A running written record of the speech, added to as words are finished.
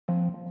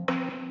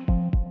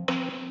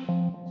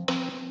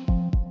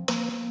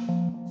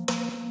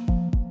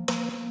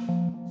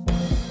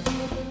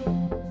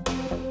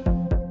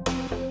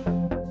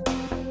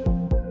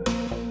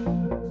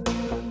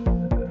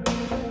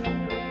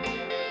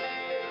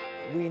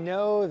We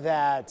know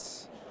that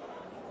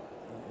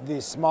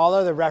the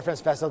smaller the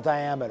reference vessel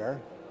diameter,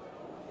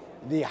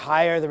 the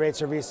higher the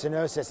rates of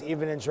restenosis,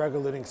 even in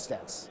drug-eluting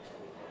stents.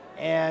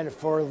 And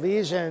for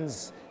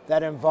lesions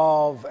that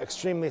involve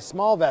extremely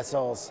small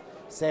vessels,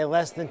 say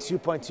less than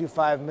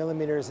 2.25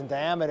 millimeters in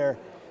diameter,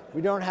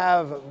 we don't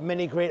have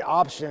many great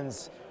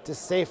options to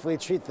safely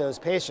treat those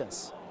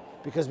patients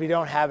because we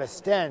don't have a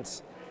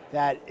stent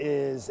that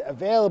is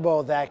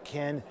available that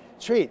can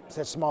treat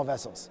such small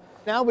vessels.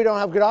 Now we don't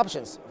have good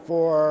options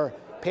for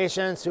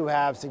patients who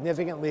have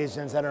significant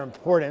lesions that are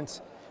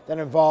important, that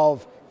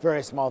involve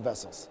very small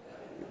vessels.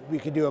 We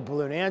could do a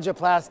balloon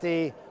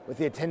angioplasty with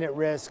the attendant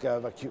risk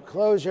of acute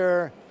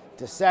closure,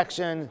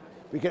 dissection.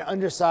 We can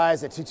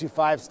undersize a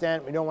 225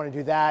 stent. We don't want to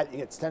do that. You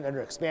get stent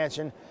under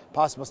expansion,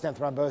 possible stent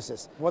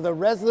thrombosis. Well, the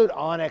Resolute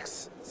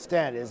Onyx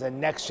stent is a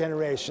next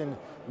generation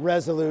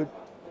Resolute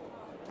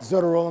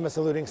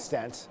Zotarolimus-eluting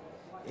stent.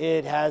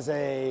 It has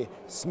a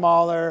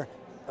smaller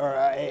or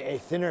a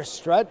thinner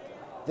strut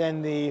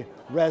than the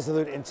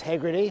Resolute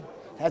Integrity.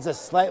 It has a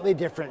slightly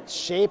different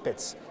shape.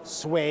 It's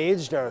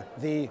swaged, or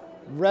the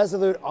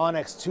Resolute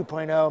Onyx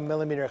 2.0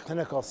 millimeter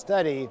clinical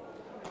study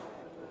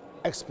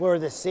explored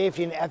the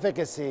safety and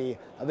efficacy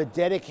of a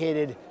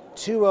dedicated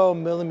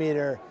 2.0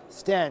 millimeter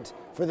stent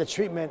for the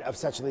treatment of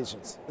such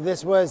lesions.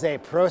 This was a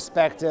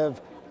prospective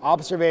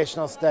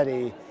observational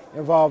study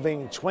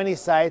involving 20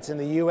 sites in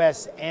the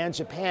US and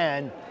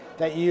Japan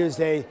that used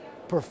a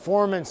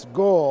performance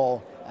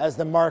goal as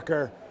the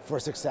marker for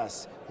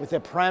success, with a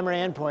primary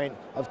endpoint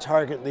of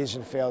target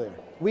lesion failure.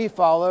 We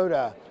followed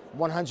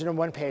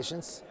 101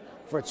 patients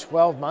for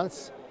 12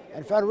 months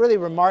and found really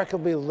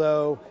remarkably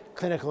low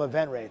clinical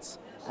event rates.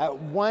 At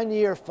 1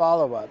 year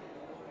follow-up,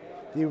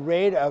 the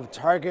rate of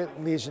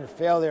target lesion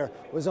failure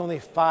was only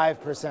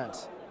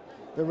 5%.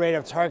 The rate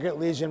of target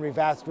lesion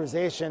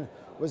revascularization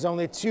was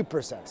only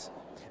 2%.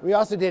 We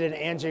also did an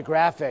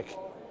angiographic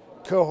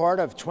cohort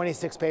of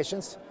 26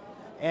 patients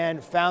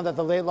and found that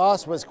the late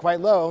loss was quite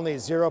low, only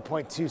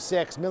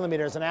 0.26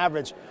 millimeters on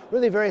average,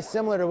 really very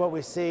similar to what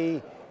we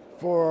see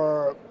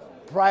for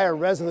prior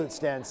Resolute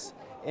stents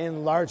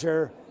in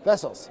larger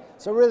vessels.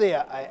 So really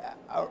a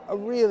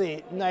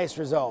really nice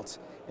result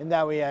in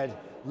that we had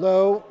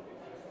low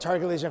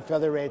target lesion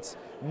failure rates,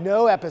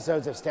 no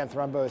episodes of stent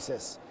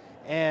thrombosis,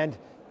 and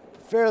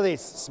fairly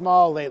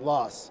small late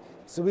loss.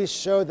 So we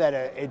showed that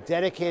a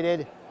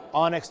dedicated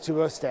Onyx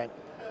 2.0 stent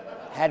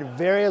had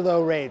very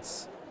low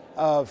rates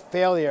of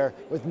failure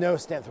with no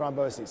stent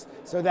thromboses.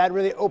 So that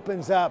really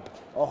opens up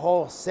a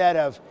whole set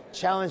of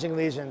challenging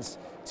lesions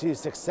to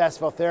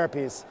successful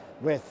therapies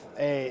with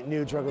a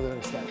new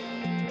drug-eluting stent.